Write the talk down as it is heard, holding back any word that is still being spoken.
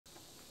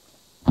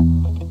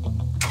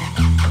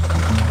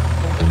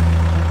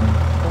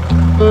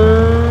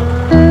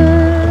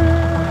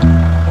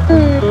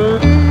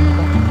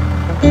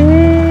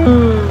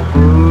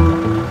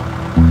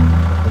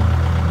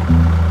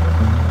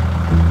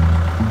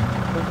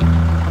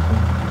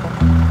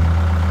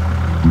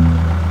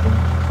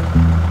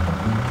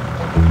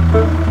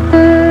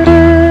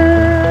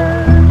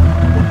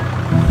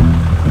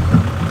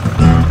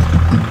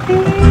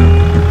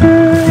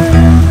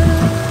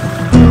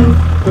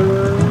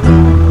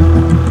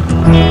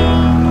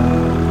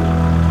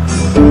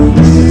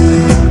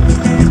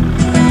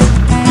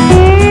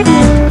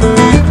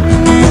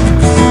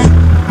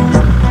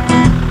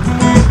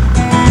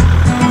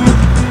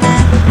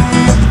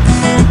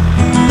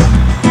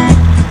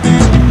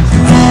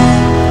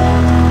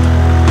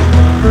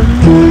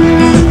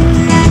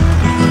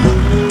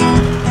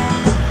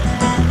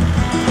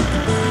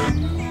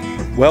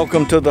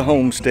Welcome to the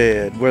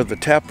homestead, where the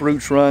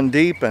taproots run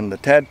deep and the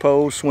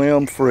tadpoles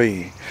swim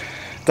free.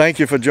 Thank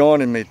you for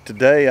joining me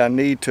today. I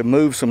need to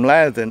move some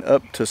lathing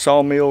up to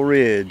Sawmill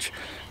Ridge.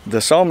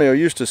 The sawmill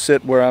used to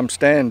sit where I'm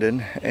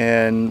standing,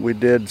 and we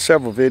did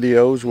several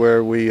videos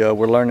where we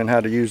were learning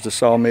how to use the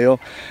sawmill.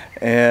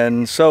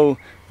 And so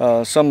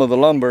some of the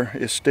lumber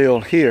is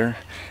still here,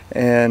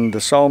 and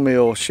the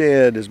sawmill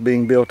shed is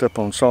being built up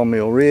on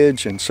Sawmill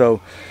Ridge. And so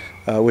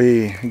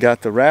we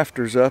got the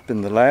rafters up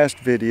in the last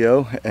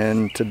video,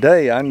 and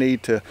today I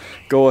need to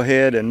go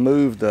ahead and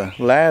move the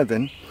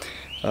lathing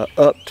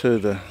up to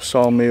the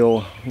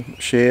sawmill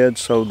shed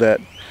so that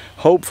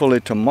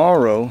hopefully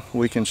tomorrow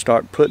we can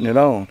start putting it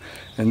on.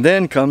 And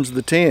then comes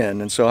the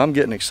tin, and so I'm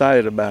getting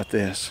excited about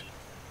this.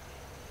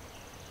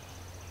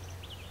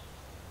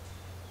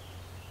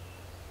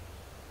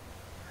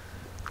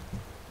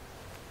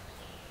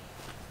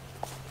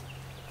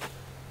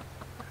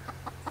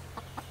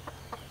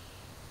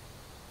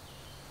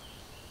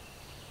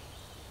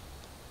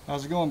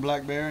 How's it going,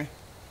 Blackberry?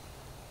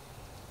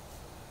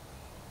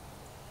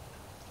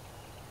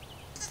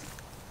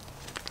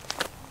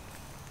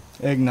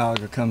 Eggnog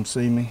will come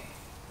see me.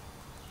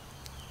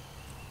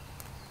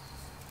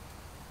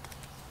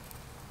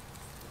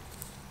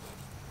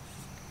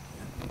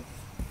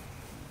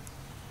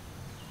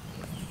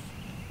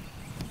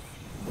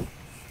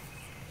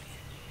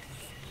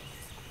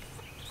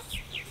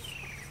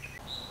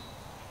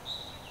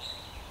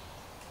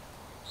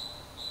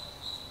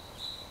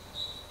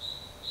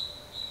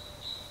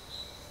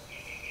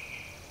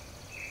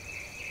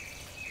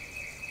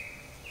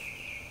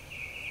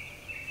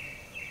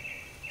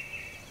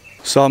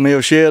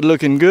 Sawmill shed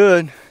looking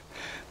good.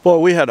 Boy,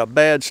 we had a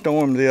bad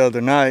storm the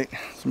other night.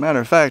 As a matter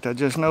of fact, I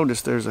just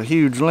noticed there's a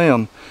huge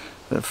limb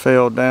that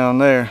fell down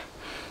there.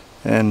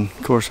 And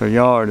of course our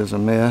yard is a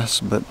mess,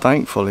 but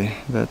thankfully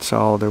that's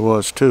all there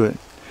was to it.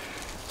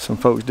 Some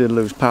folks did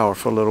lose power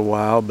for a little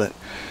while, but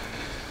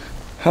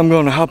I'm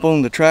going to hop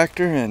on the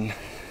tractor and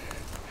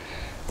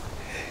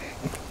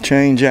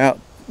change out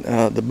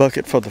the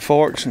bucket for the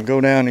forks and go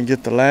down and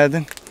get the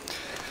lathing.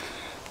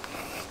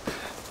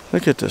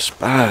 Look at the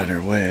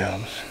spider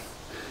webs.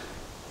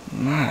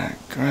 My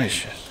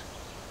gracious.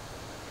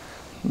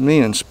 Me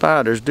and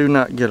spiders do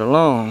not get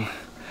along.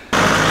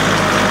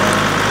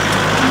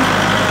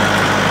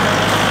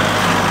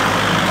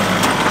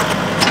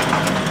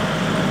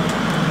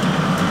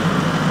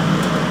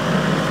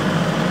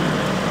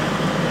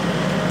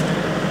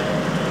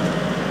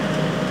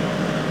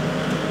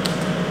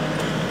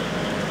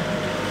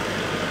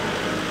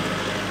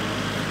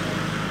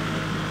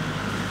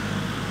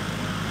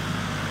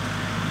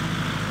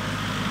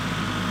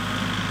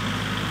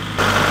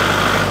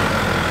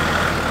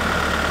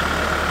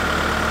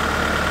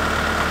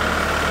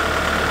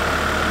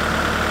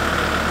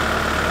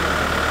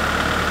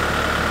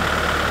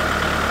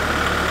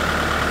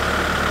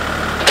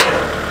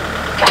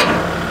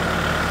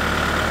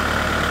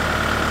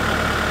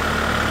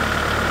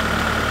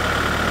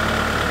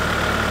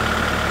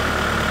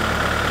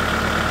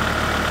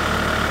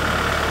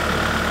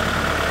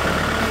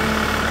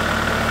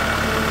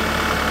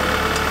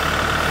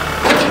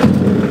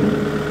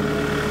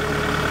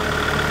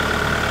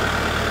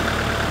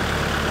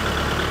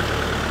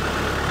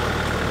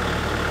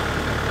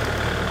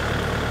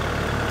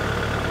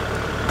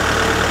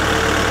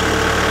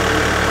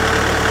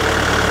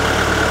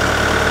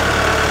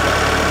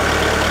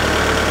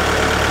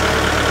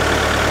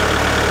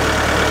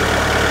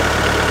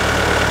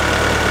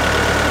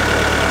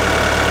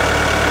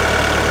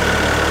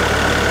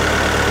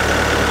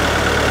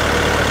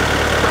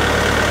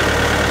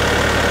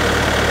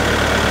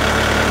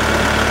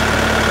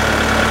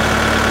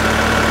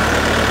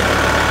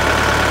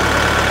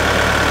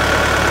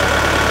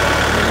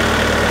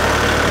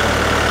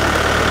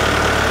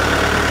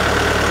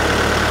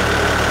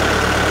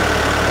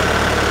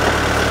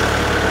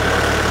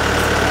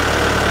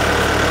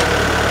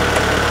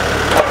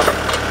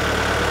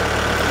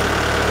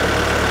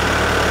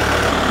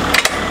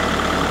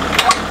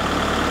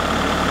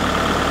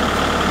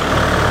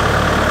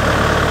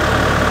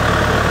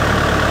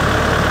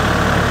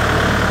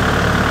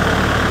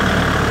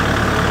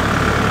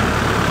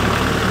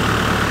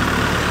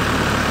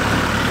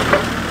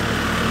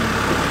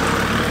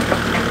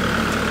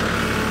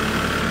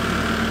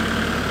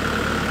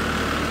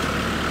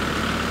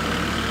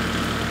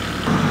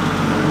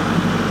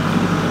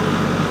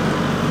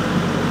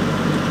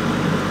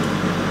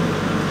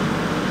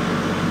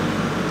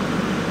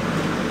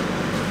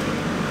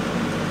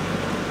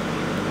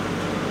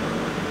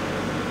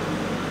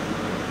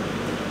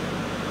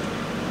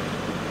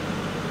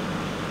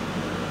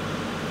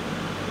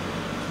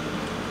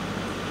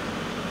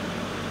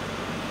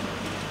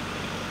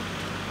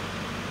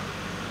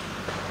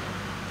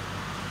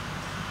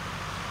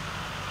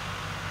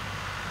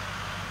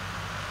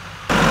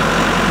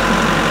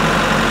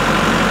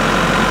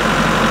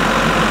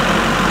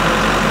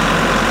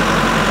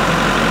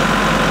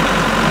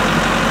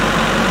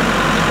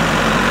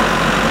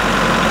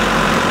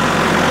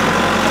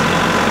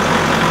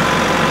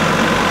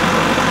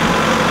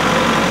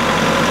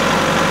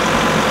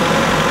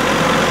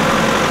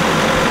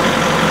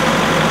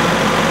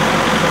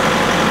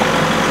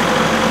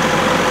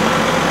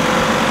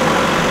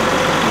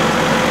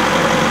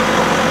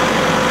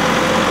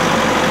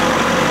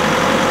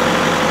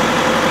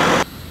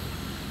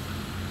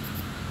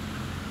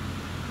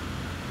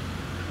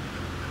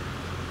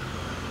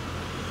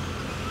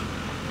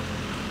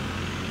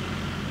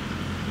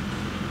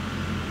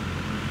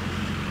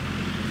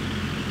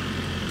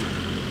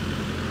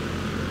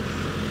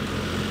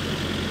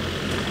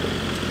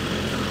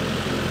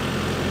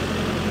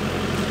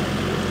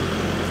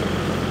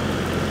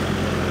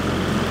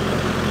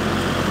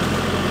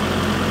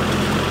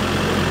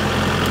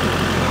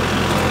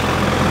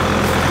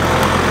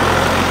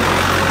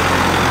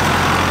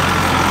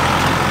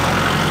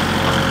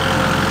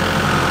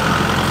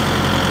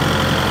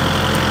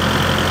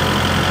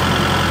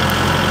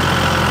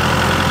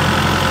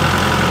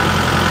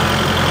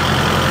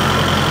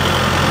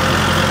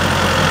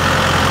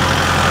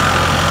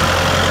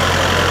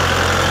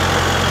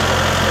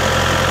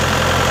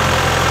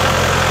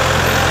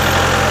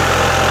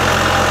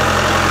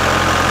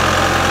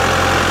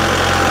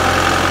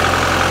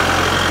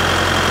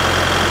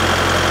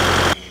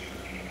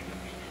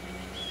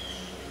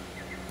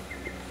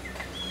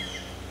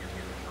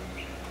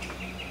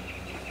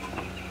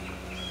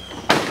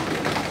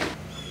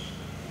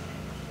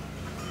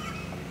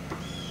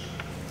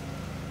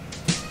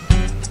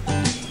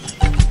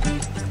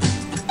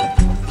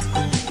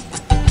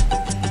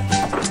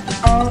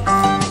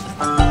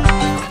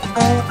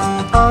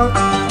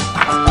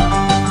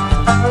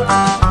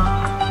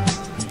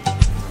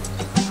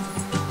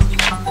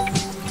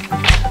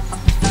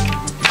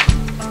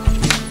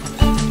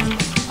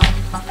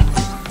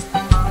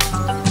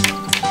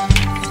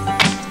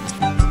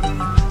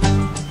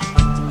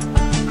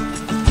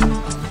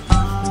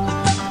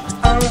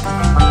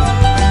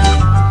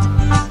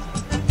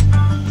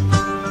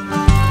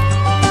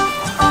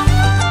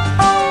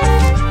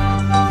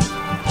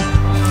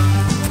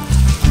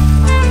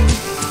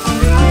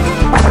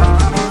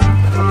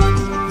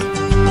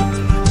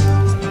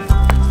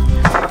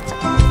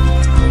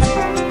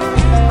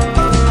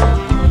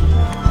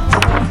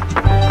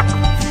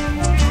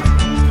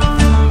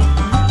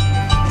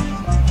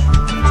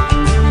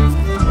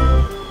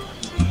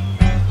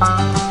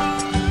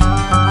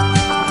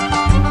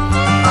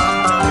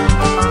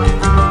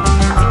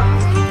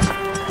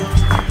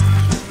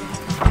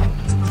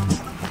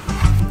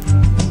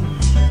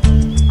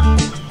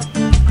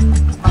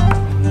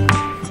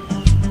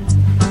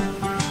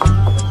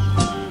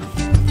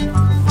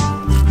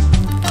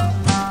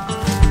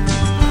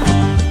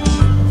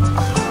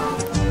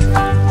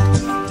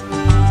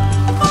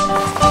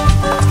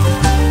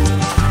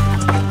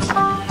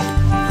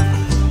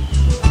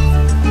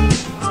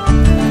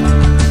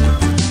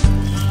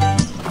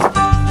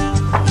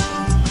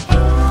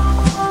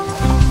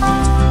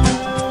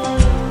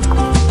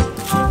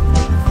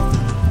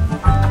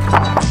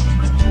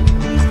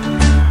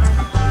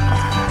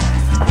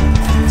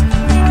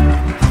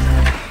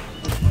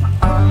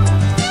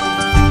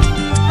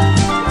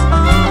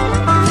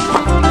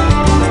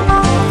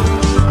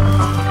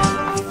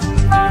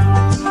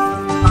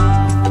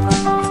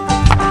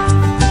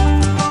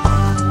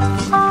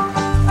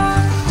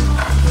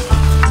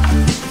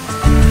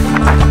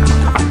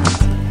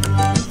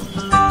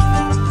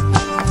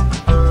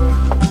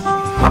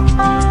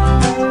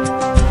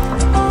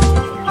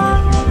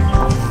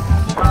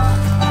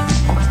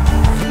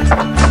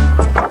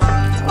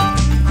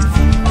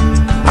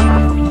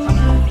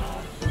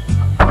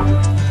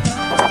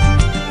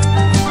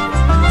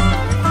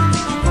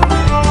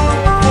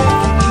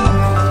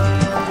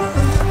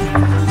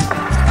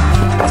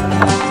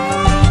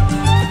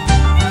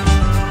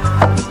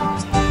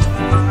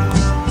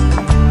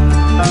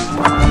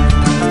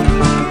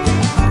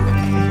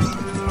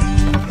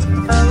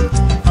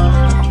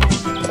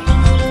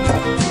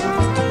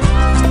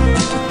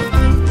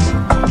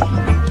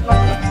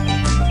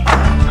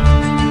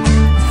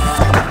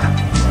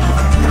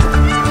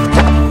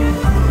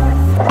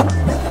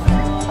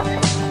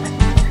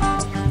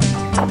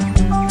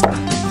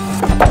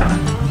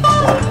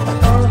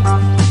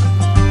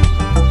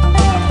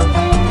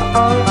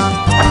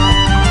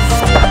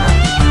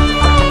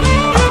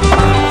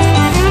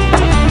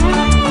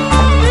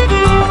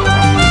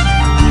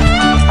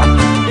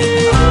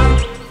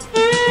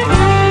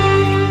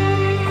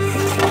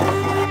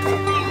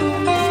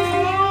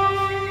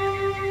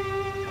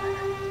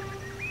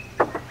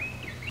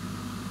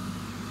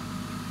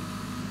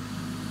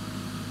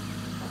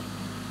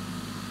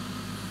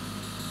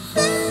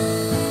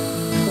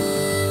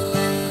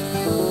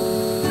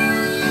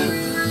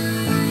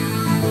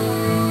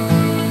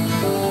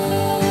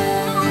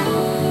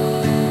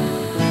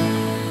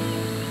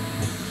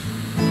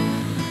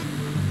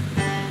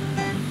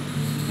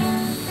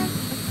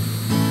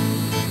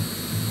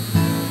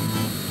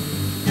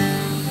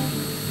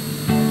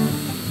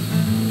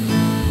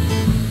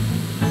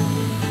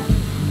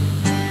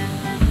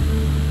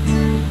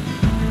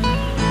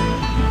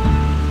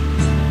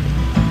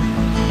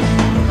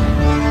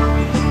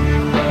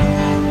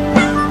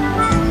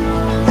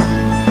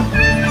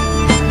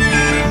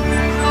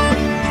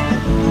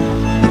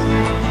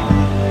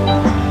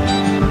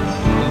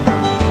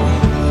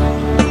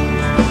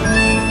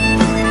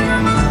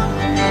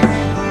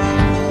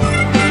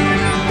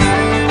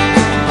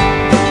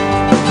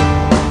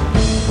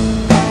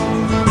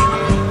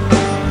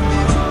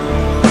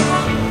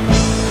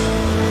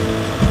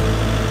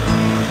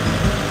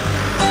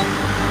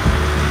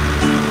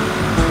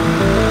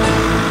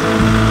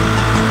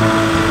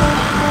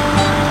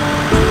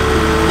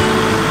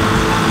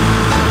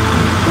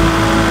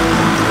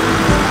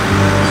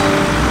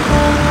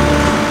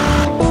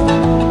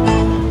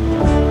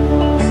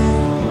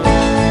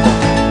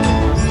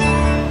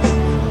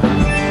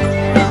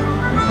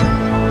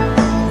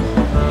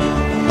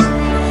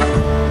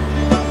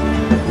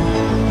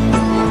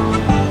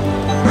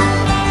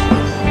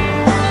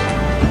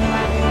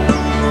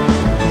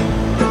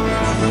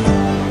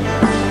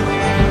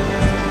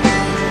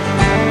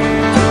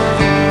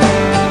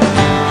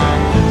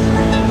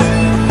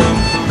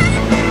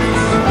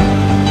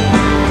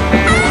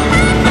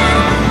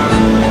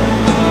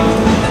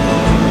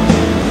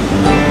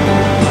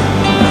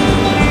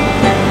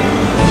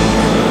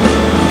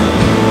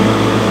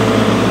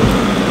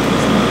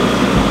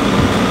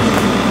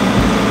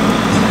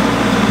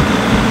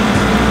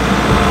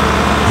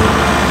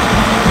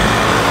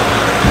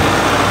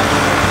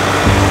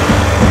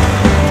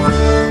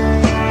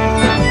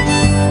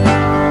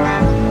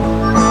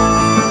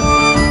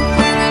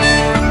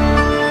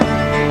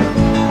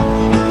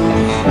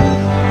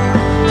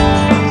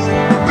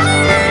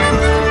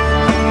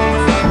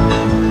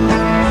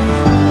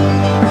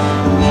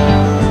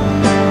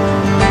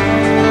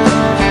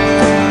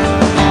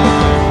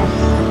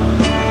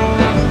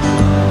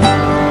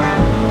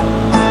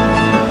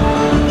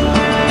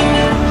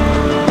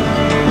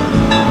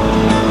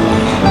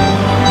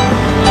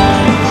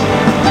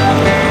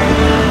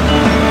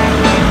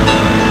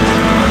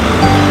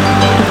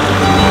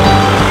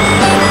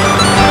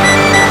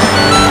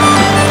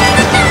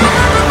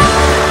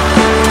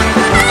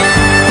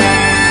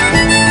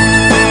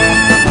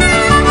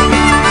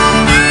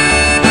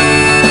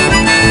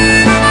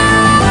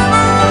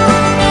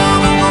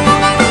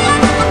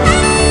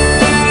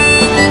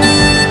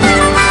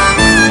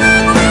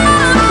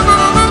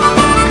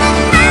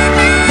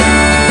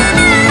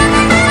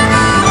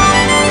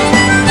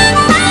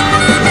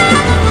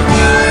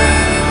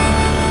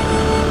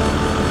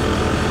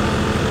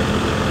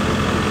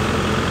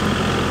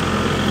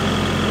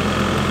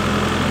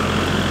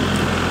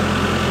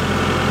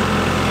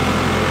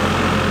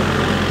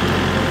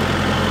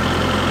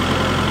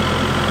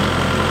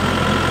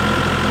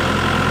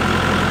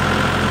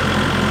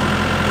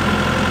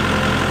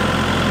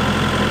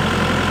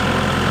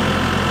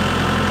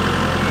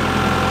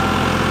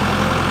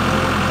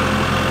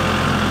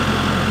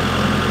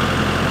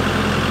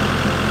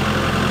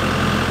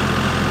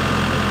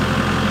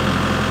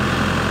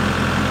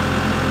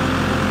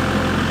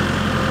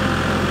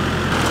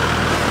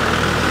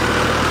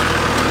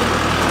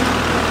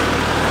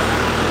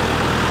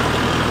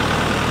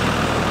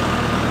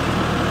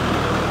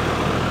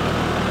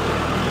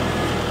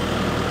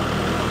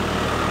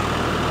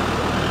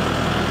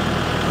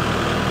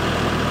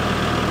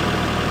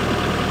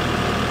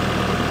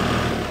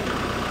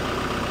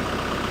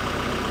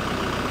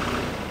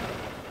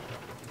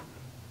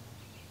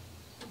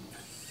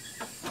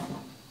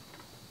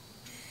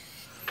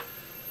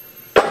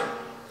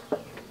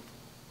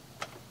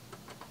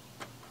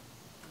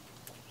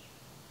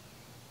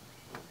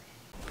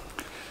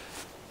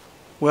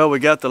 Well, we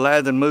got the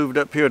lathing moved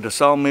up here to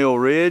Sawmill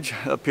Ridge,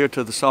 up here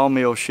to the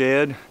sawmill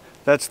shed.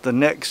 That's the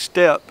next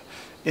step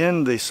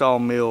in the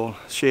sawmill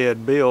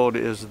shed build,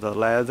 is the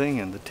lathing,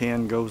 and the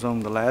tin goes on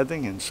the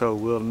lathing, and so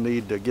we'll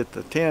need to get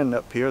the tin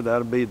up here.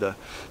 That'll be the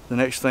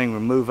next thing we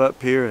move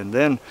up here, and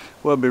then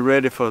we'll be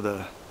ready for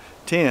the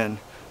tin.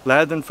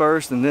 Lathing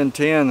first and then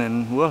tin,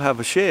 and we'll have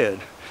a shed,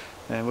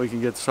 and we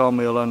can get the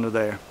sawmill under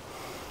there.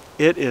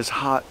 It is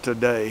hot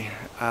today.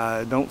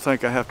 I don't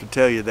think I have to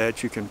tell you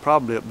that. You can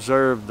probably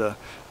observe the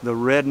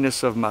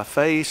redness of my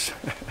face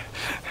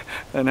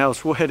and how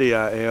sweaty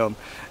I am.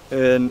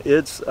 And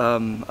it's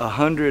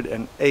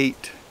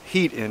 108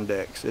 heat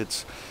index.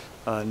 It's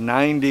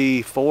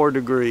 94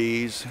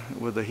 degrees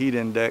with a heat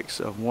index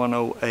of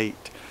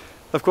 108.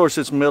 Of course,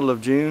 it's middle of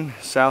June,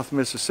 South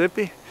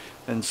Mississippi,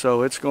 and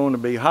so it's going to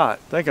be hot.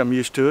 I think I'm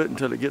used to it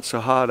until it gets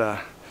so hot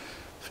I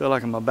feel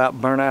like I'm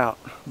about burnt out.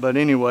 But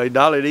anyway,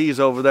 Dolly D's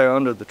over there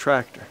under the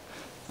tractor.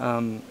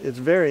 It's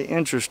very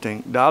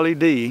interesting. Dolly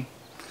D,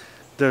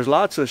 there's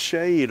lots of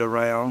shade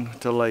around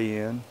to lay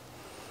in,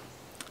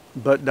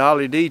 but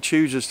Dolly D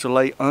chooses to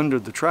lay under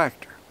the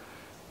tractor,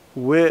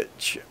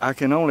 which I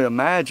can only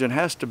imagine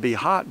has to be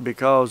hot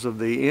because of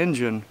the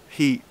engine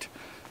heat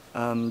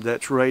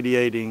that's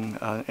radiating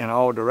in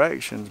all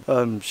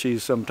directions.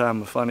 She's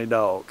sometimes a funny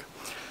dog.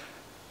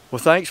 Well,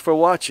 thanks for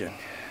watching.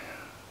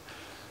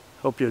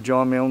 Hope you'll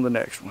join me on the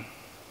next one.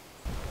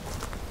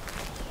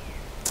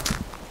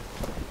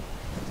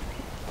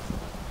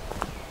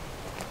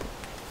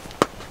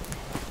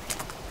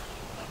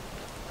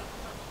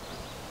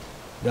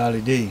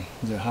 Dolly D,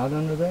 is it hot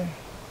under there?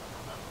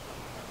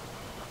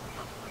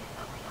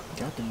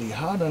 Got to be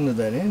hot under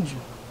that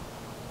engine.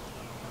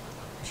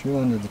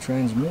 Sure, under the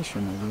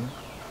transmission, I guess.